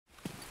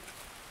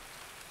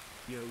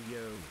Yo yo.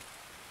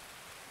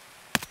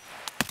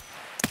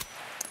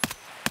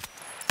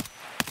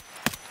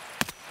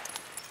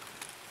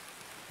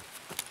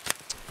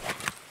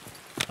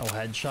 Oh,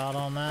 headshot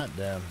on that?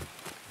 Damn.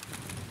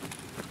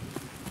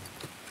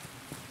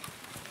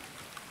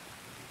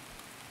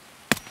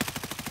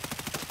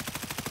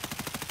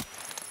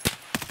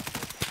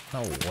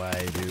 No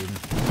way, dude.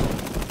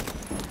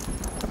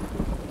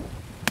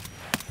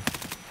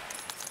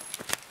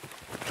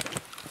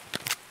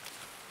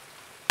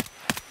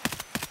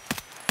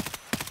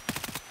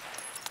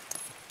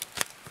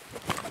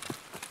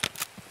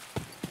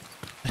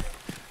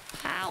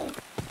 How?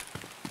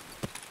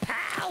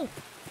 How?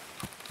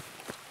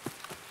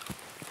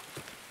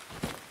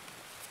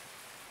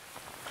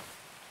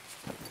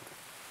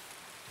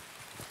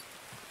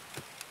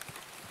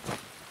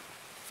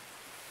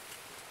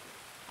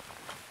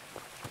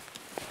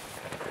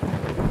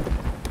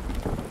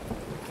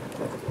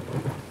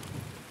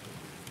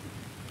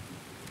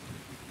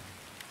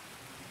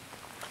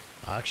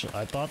 Actually,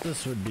 I thought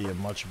this would be a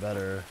much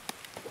better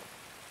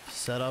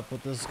setup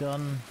with this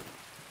gun.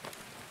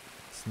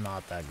 It's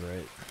not that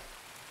great.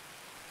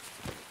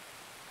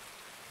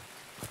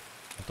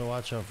 Have to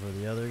watch out for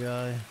the other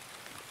guy.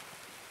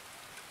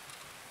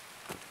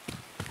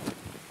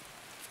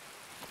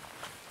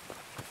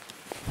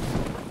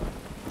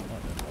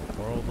 What in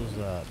the world is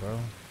that, bro?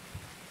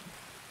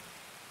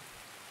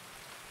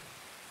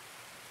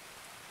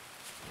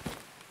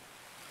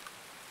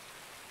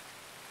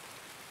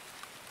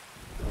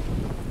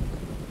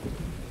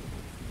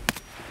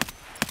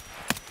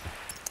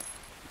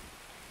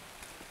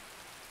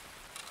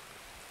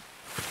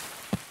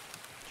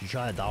 Did you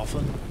try a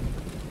dolphin?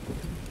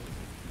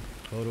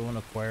 Go to an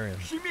aquarium.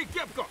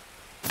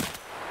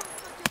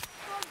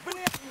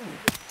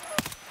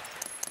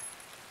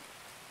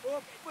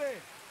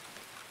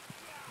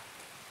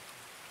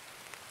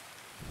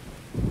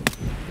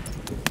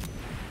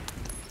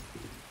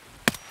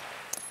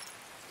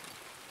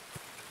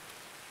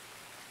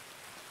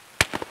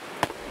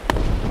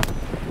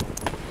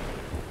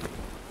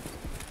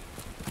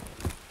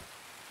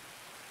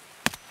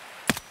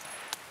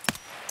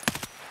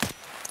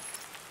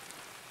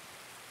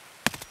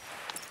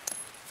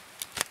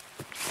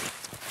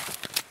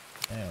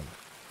 Damn.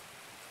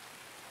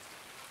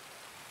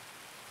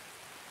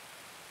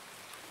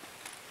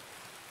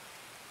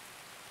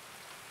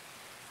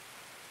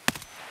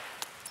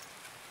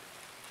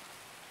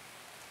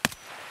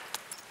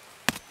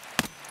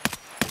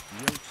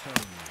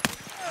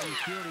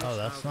 Oh,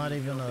 that's not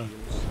even a... Do you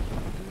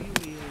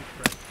meal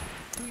prep?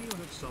 Do you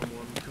have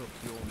someone cook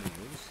your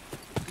meals?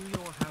 Do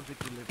you have it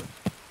delivered?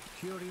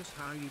 Curious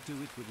how you do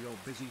it with your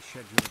busy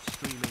schedule of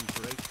streaming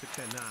for 8 to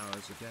 10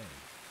 hours a day.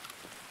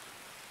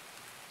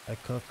 I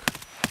cook.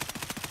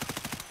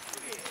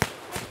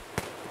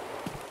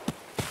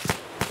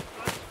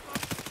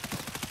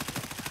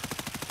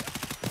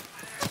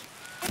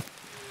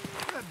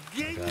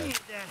 Okay.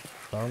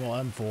 Thermal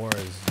M4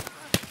 is...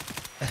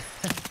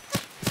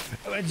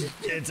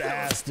 it's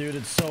ass, dude.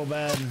 It's so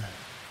bad.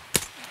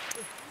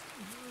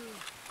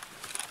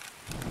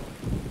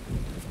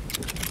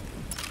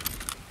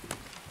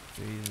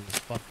 Jesus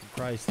fucking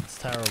Christ, it's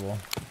terrible.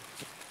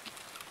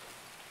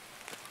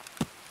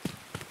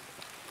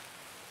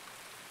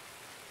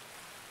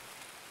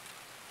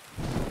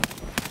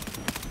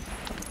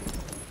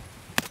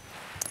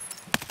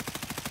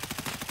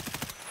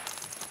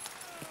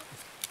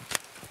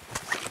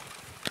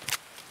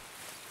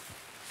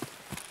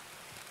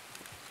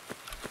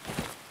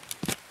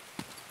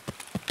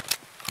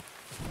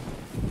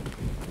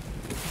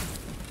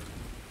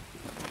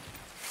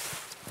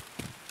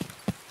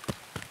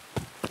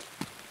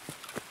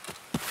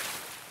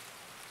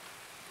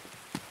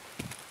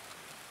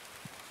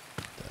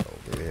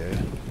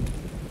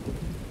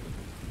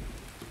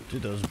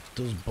 Dude,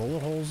 those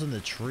bullet holes in the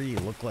tree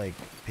look like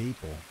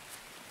people.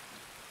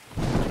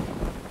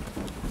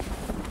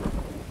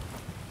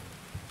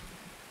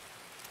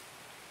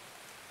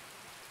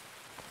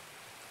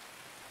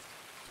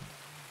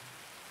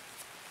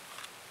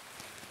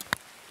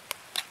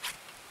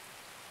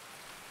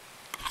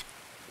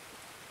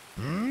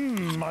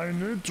 My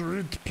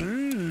nutrient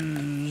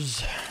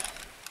peas.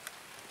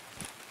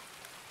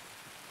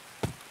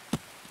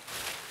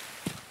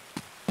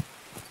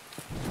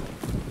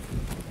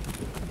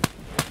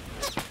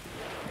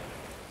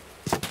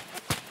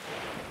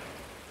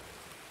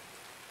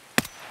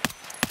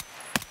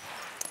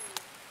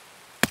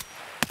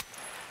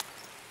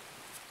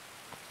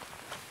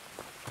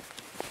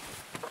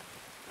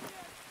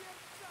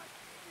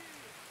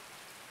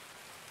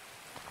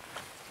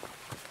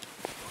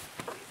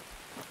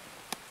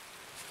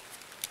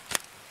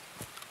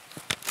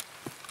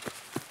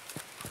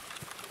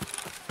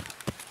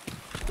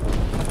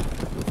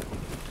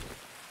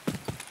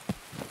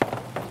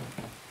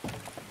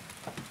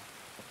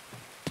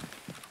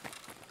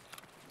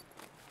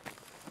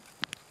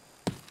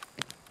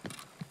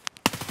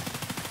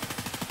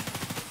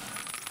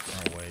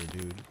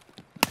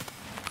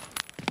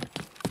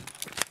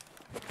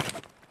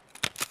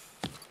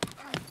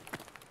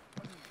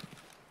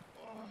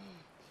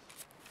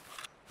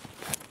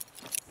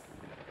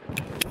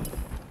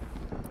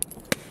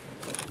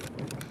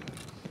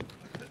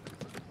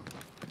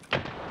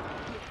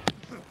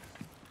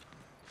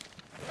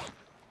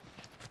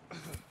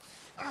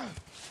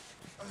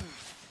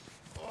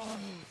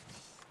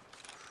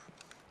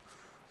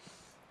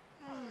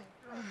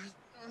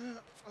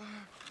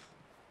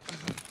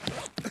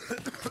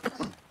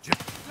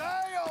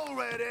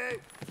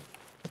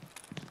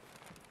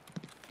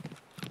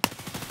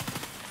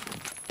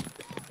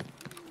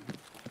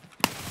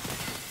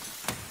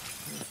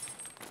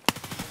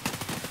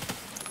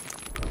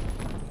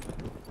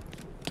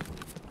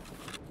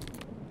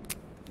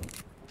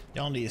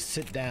 Y'all need to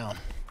sit down.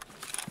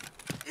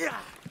 Yeah.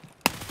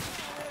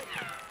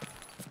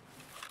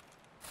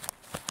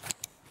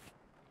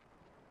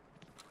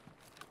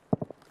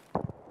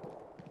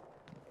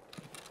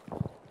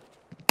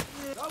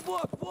 А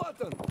вот он.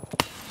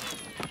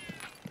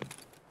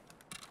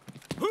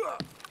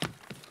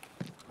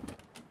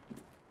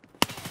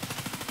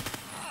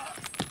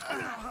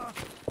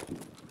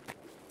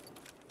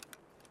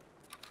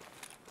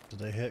 Did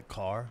they hit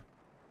car?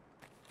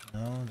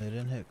 No, they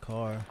didn't hit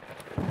car.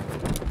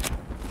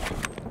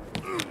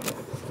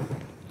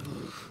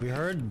 We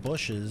heard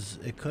bushes.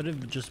 It could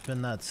have just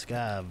been that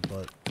scab,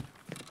 but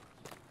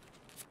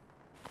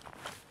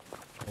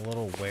a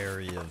little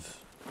wary of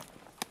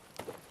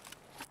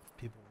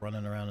people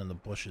running around in the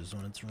bushes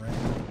when it's raining.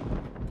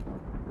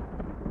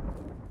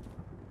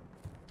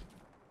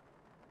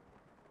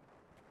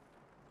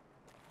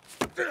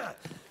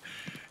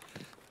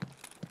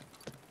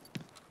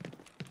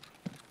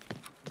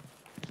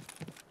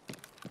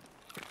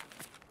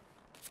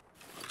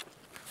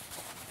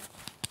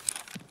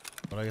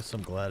 But I guess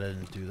I'm glad I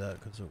didn't do that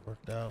because it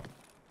worked out.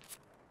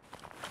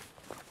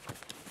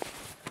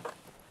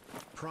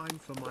 Prime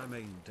for my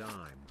main dime.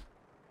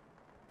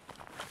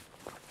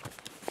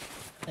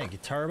 Thank you,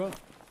 Turbo.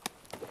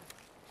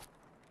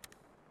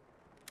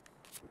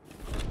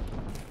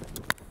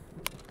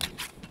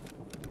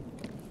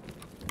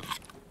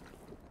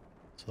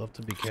 So I'll have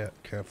to be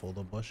careful of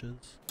the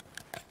bushes.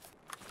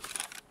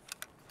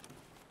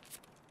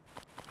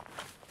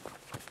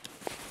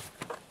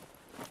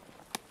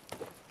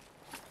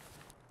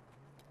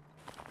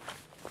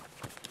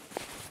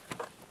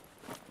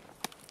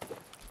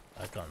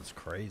 That gun's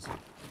crazy.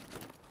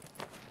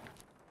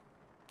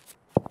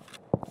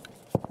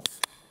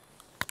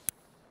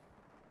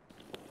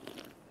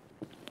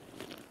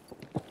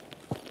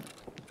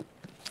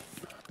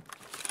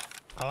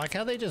 I like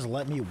how they just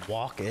let me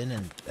walk in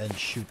and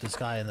shoot this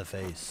guy in the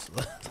face.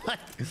 Like,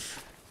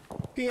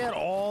 he had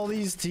all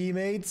these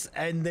teammates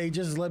and they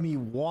just let me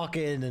walk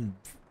in and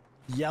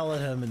yell at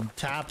him and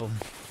tap him.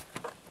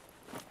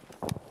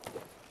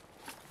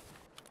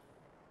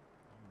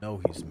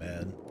 No, he's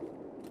mad.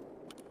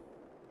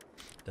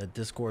 That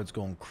Discord's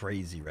going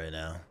crazy right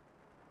now.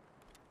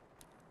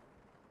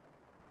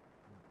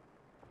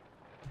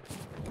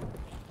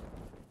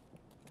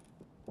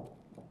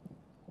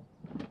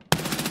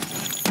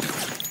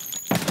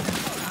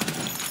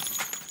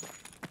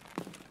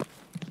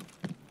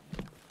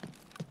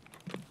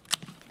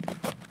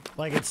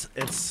 Like it's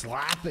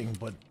slapping,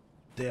 but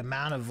the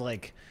amount of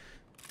like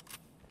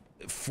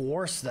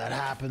force that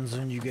happens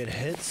when you get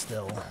hit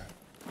still.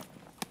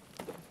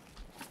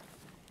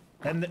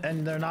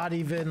 And they're not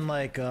even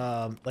like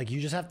you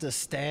just have to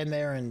stand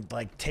there and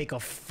like take a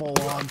full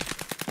on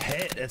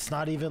hit. It's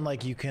not even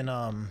like you can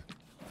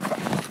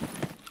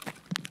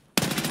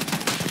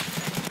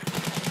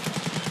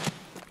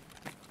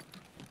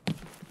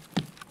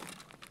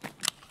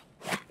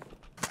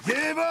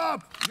Give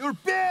up! You're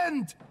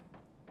pinned!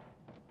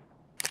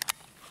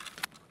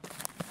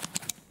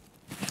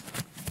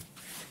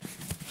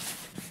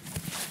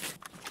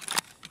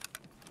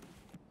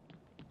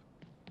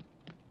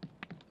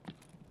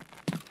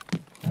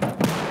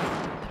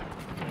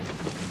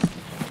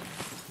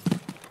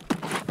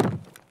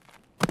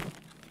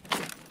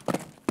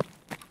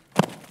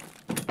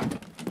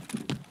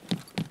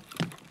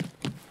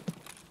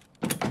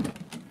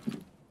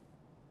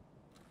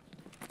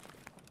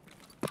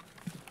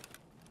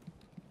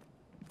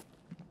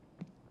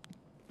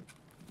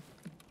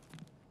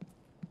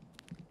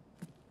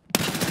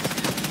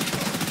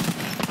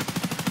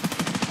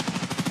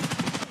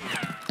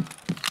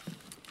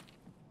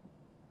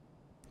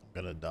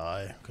 gonna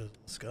die because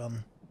of this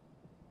gun.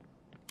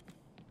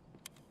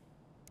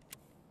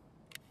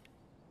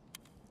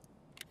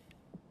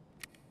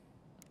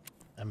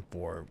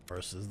 M4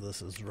 versus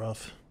this is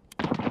rough.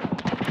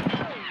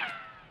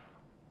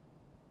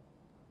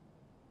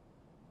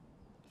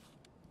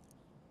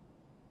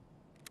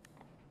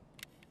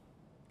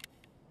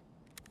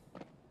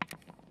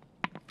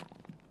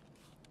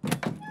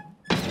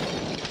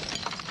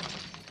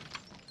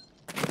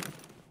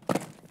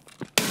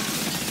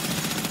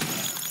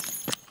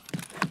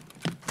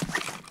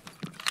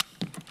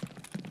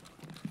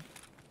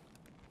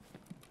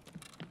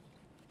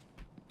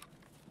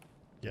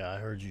 Yeah, I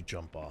heard you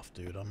jump off,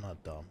 dude. I'm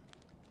not dumb.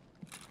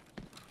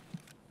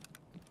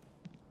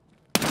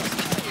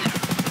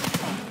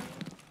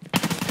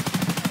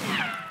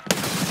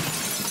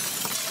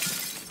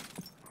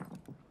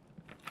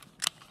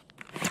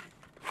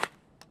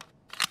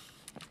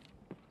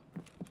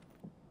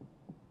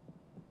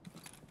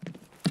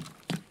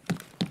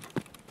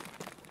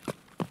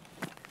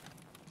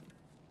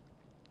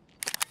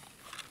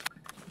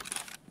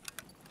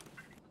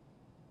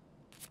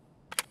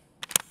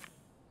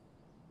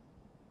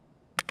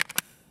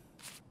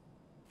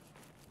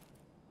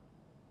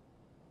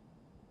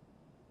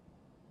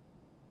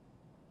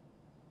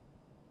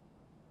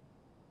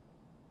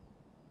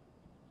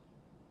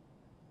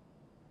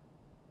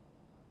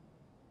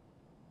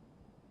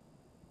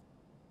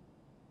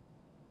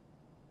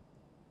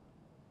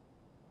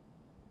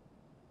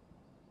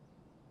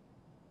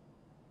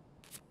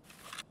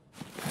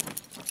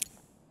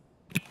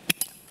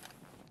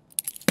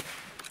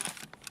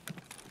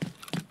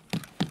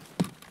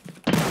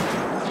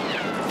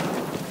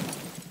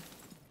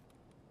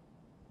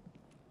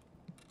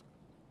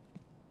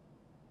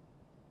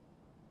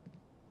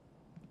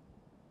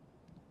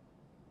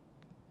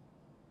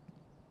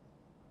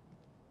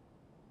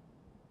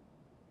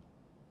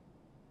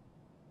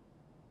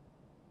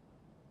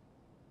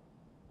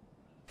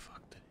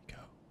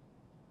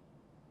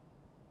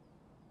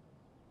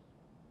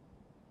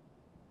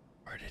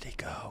 Where did he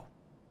go?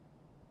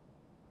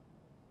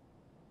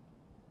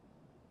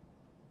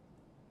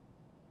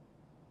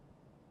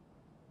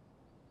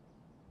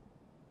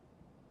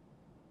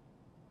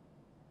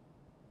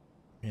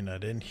 I mean, I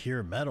didn't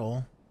hear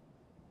metal.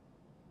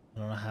 I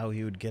don't know how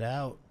he would get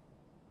out.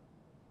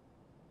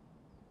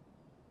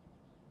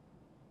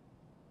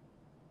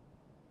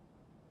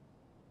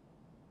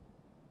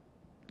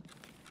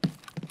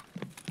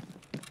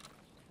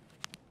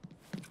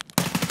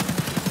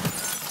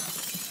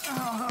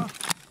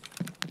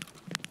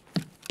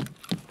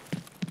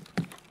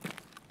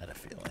 Had a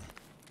feeling.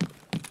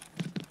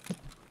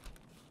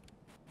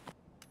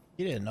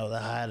 You didn't know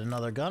that I had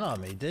another gun on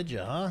me, did you,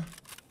 huh?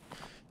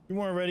 You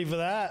weren't ready for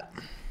that.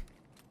 You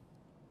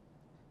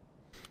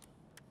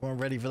weren't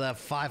ready for that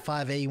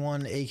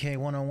 55A1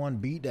 AK-101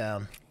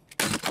 beatdown.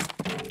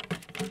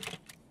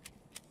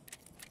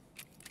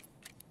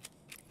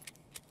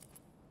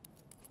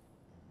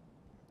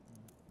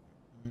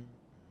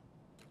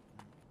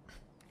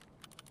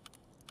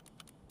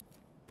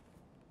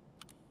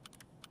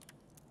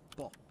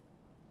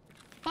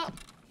 Pop.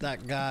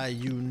 That guy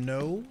you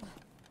know.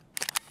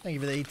 Thank you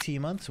for the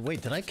 18 months.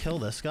 Wait, did I kill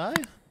this guy?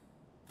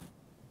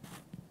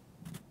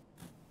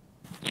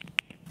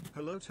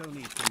 Hello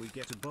Tony, can we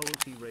get a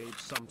Bolty raid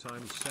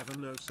sometime?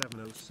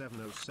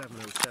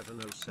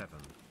 70707070707.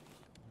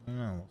 Oh,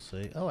 we'll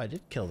see. Oh, I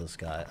did kill this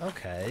guy.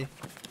 Okay.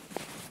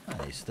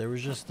 Nice. There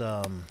was just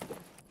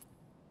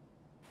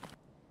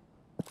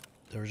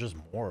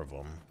more of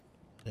them.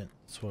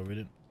 That's why we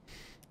didn't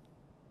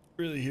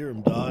really hear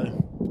him die.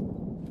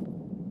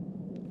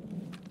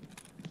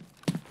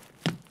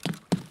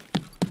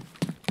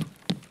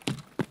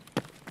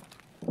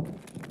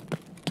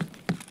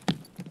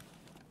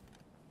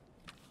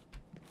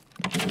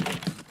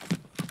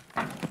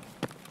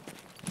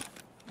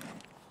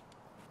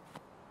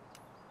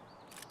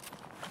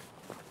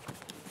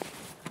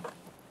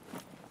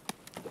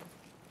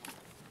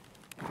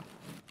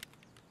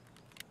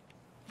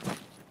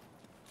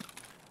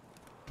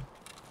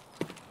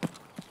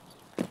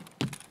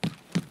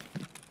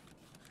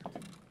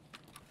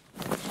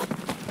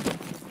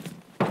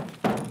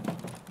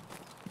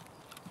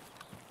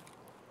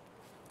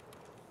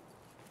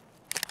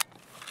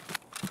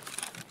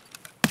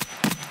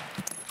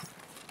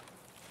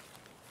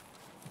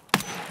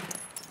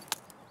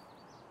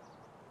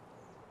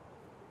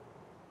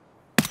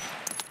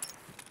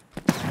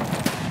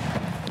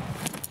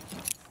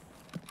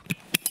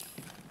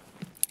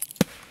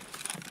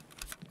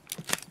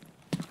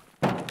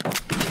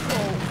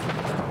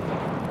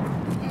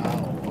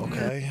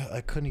 I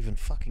couldn't even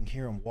fucking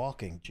hear him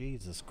walking.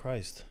 Jesus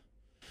Christ.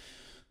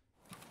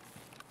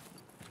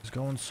 He's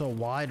going so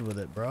wide with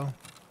it, bro.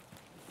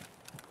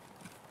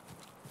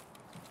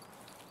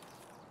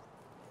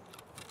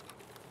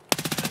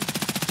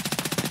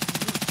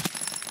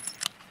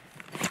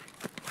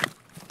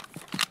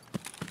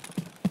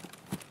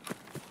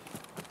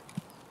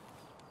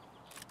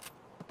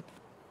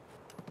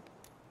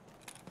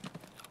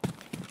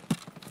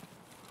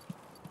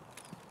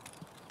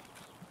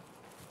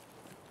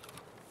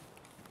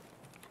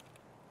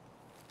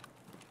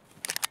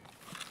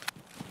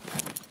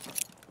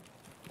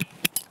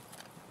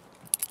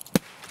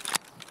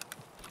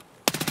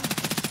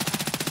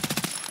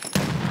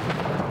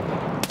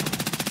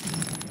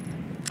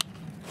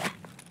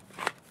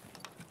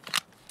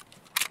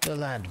 The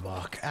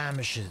landmark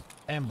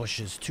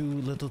ambushes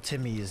two little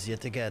Timmies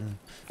yet again.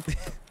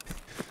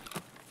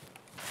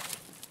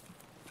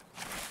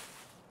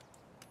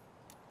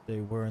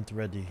 They weren't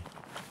ready.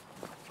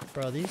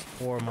 Bro, these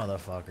poor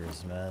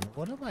motherfuckers, man.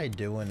 What am I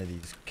doing to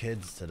these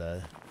kids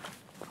today?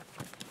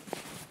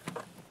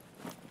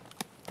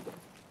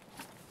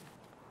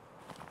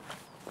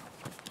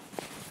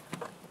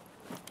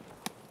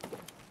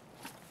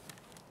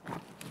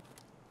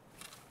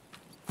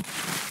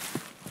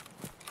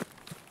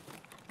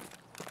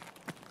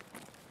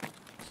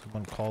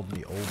 Someone called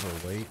me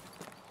overweight.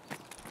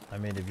 I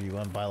mean, if you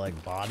went by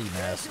like body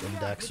mass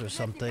index or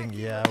something,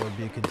 yeah, I would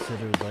be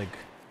considered like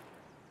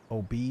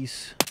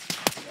obese.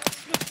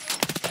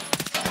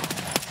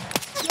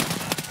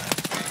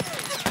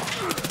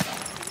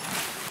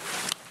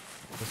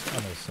 This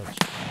gun is such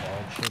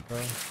dog shit,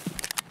 bro.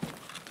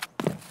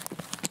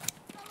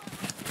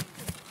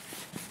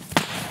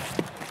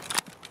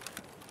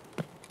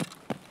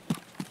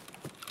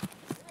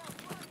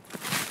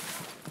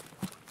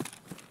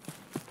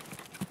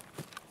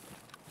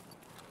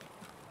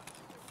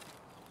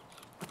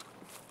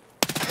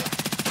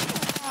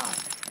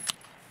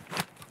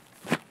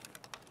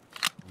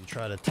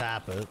 Try to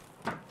tap it.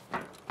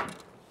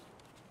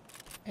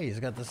 Hey, he's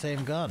got the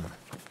same gun.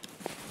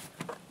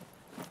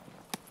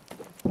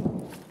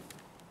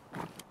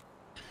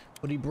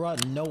 But he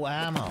brought no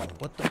ammo.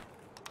 What the?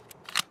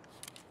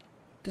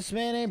 This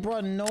man ain't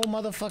brought no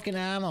motherfucking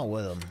ammo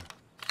with him.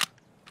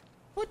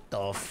 What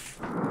the f?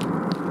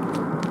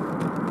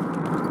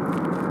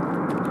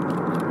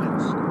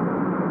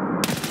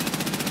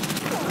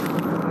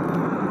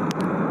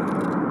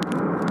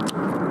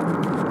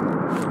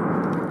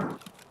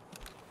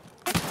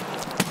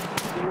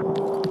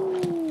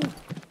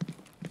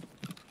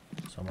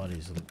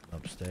 Somebody's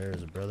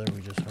upstairs, brother.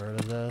 We just heard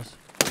of this.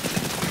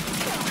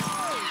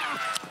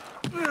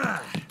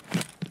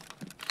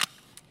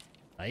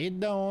 How you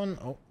doing?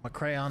 Oh, my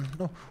crayon.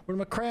 No, where'd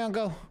my crayon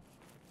go?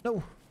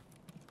 No.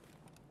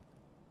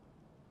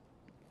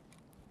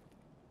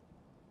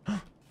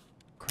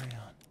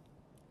 Crayon.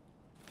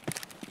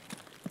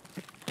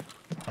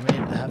 I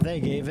mean, have they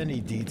gave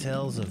any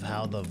details of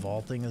how the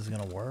vaulting is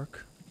gonna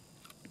work?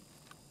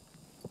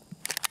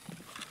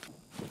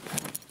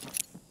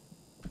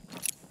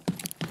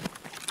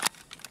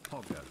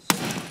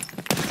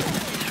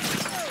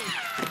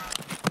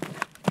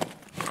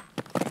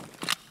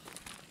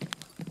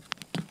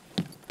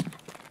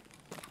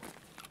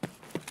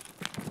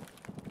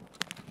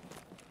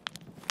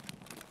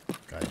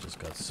 Guy just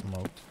got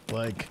smoked.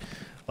 Like,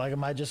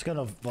 am I just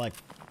gonna like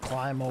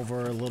climb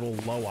over little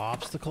low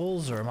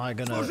obstacles, or am I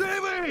gonna?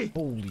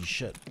 Holy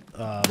shit!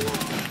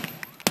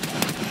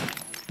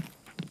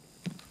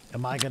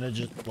 Am I gonna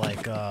just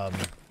like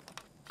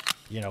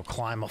you know,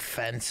 climb a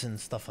fence and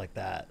stuff like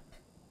that?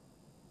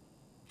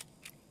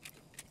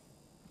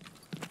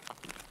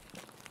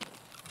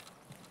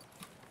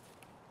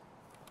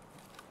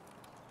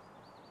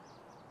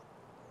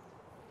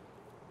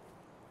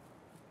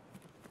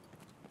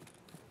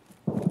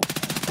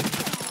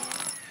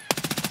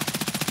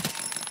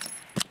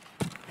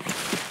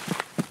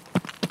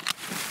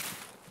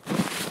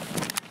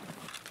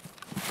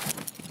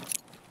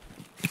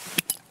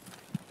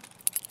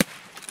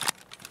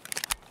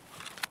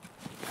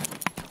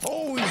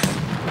 Oh,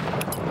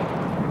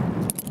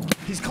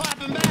 he's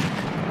clapping back.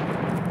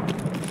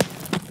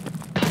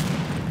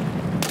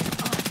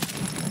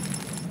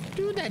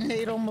 Dude, that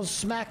nade almost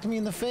smacked me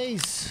in the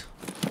face.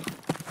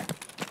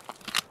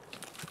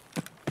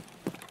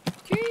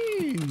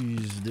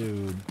 Jeez,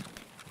 dude.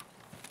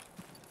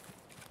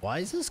 Why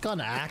is this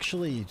gun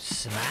actually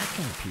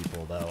smacking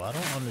people, though? I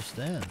don't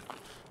understand.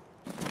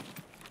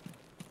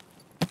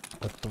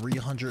 A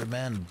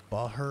 300-man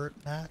butthurt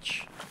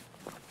match?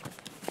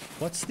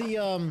 What's the,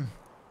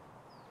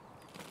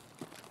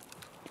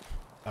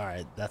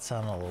 Alright, that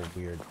sounded a little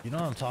weird. You know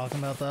what I'm talking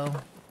about, though?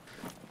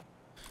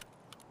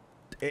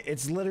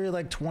 It's literally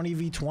like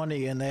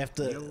 20v20, and they have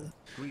to...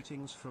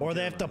 Or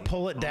they have to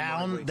pull it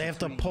down. They have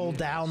to pull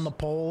down the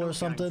pole or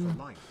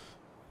something.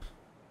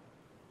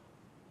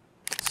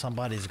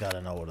 Somebody's got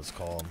to know what it's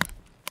called.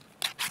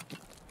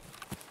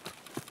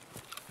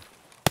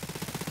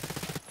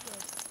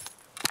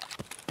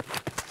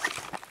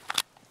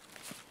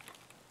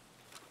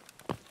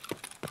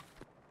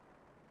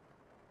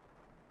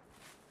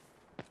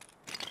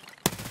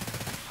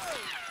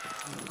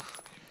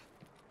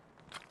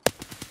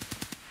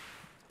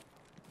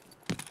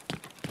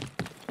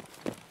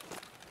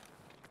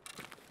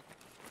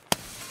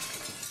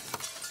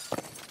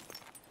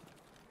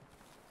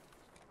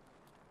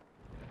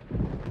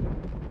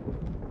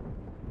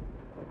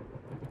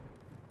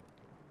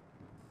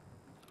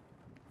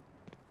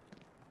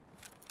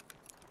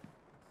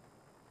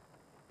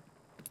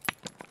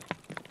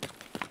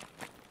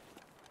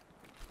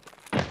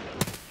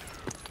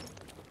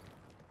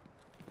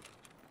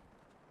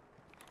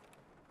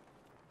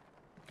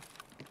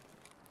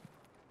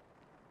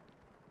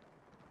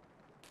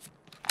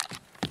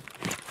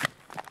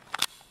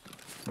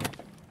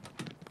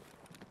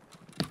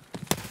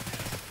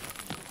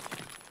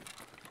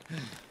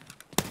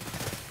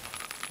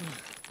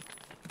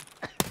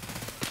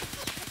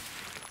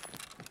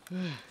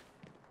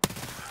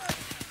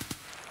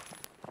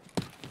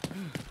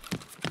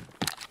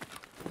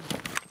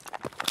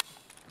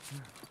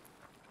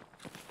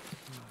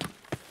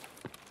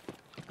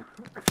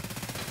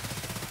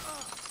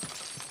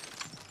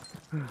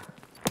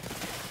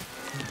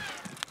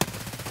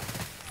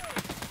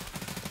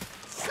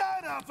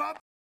 Shut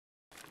up!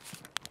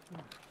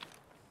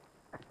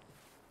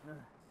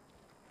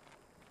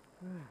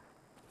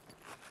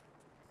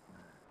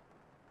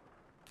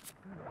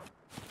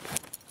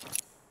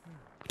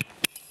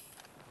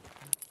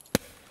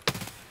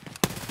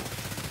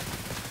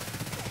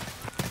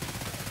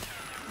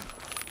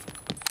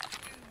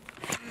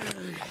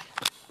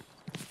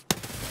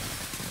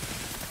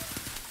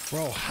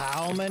 Bro,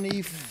 how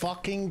many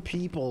fucking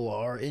people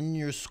are in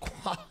your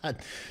squad?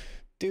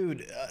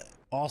 Dude,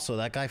 also,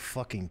 that guy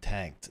fucking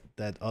tanked.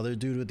 That other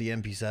dude with the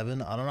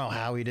MP7, I don't know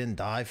how he didn't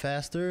die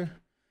faster.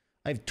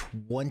 I have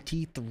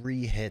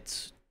 23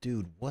 hits.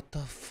 Dude, what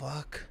the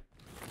fuck?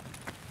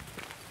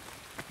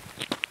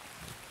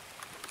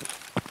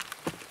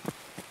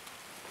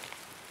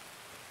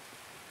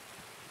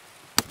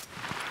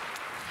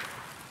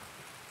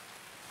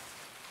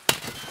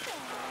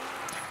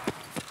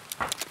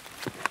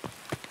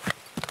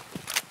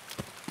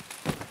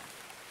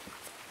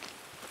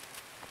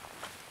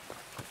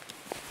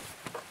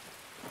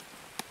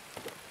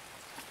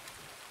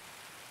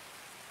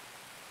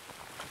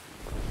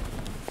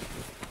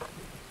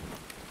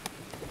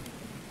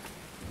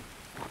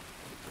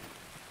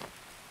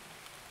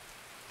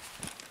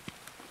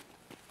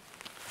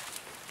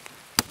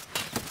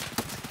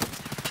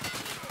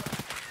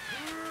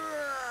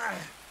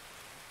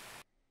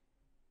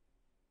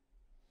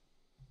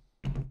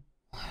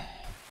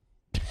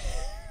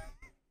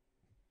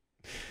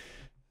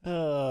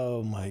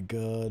 my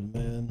god,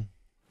 man.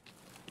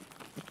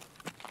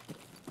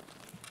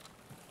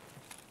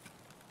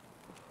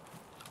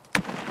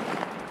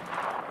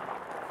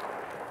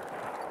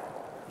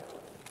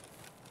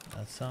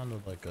 That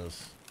sounded like a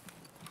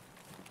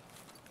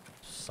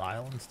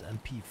silenced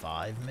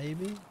MP5,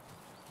 maybe?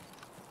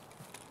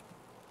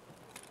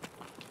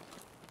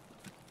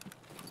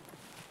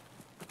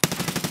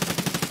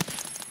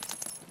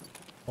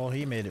 Well,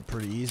 he made it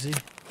pretty easy.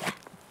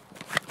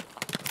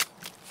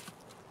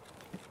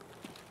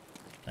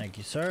 Thank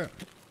you, sir.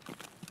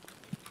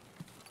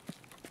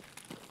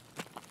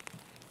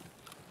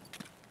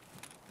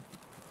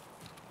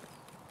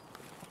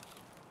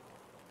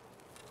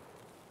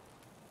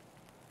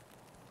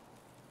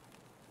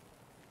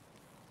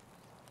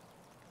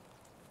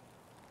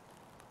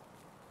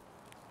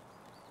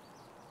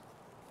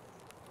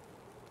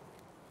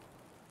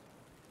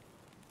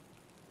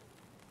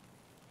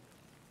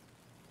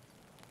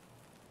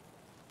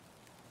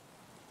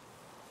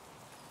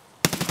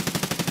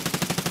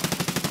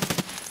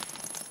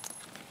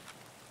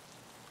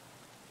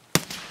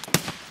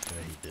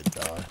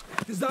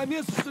 За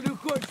место, что ли,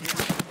 хочешь?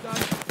 Да.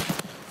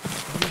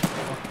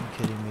 Fucking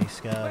kidding me,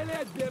 Scout.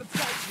 Блядь,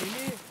 берца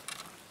сними.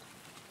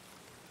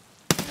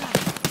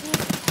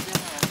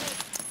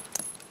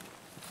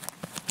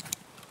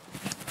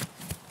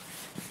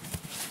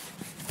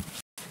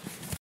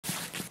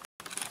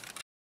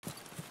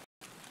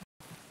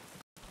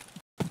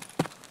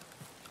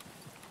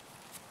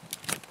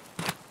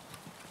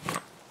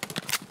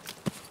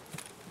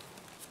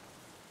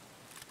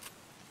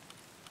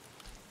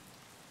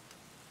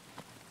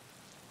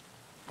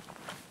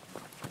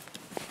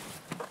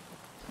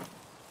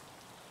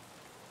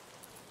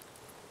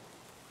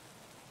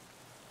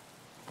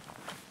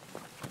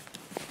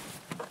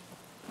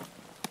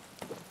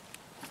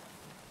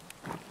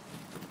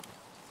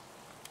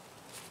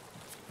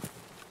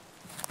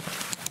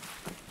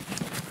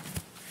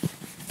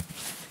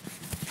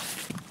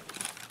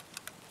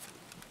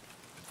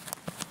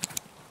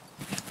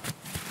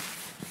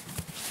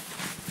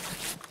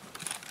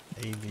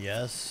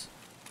 AVS.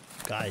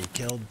 Guy he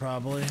killed,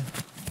 probably.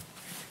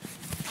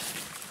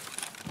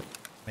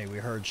 Maybe we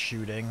heard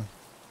shooting.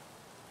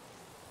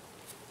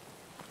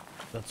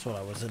 That's what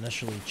I was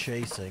initially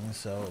chasing,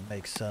 so it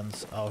makes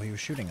sense. Oh, he was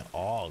shooting an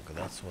AUG.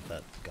 That's what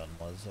that gun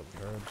was that we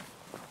heard.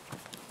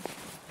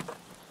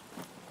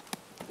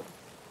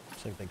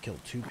 Looks like they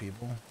killed 2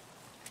 people.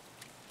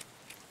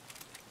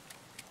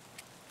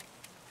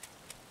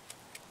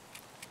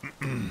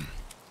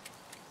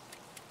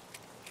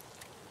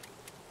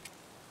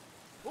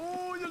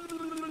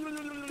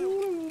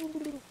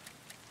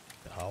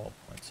 Hollow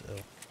points, ew.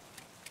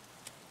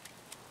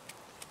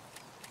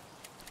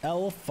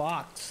 L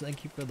Fox,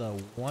 thank you for the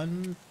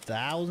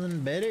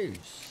 1,000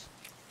 bitters.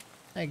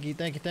 Thank you,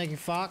 thank you, thank you,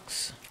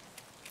 Fox.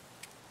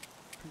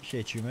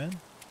 Appreciate you, man.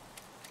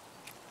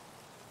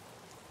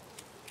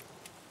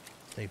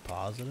 Stay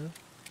positive.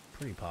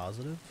 Pretty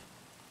positive.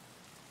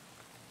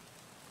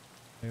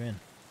 What do you mean?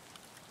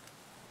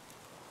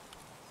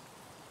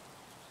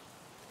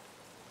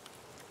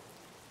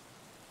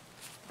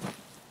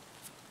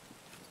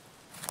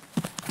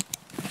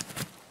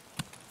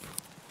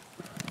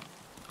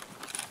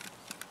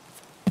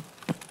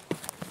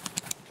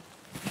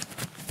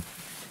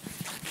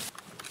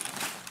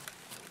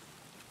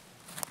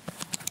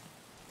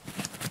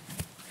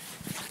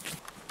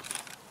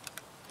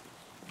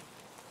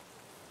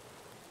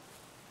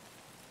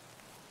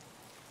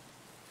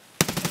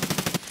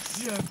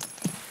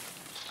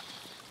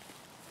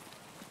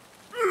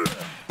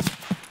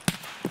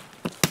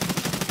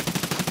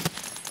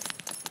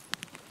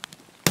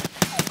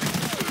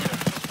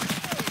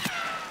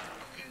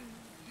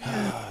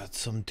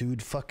 Some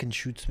dude fucking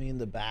shoots me in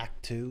the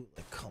back too.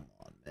 Like, come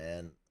on,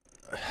 man.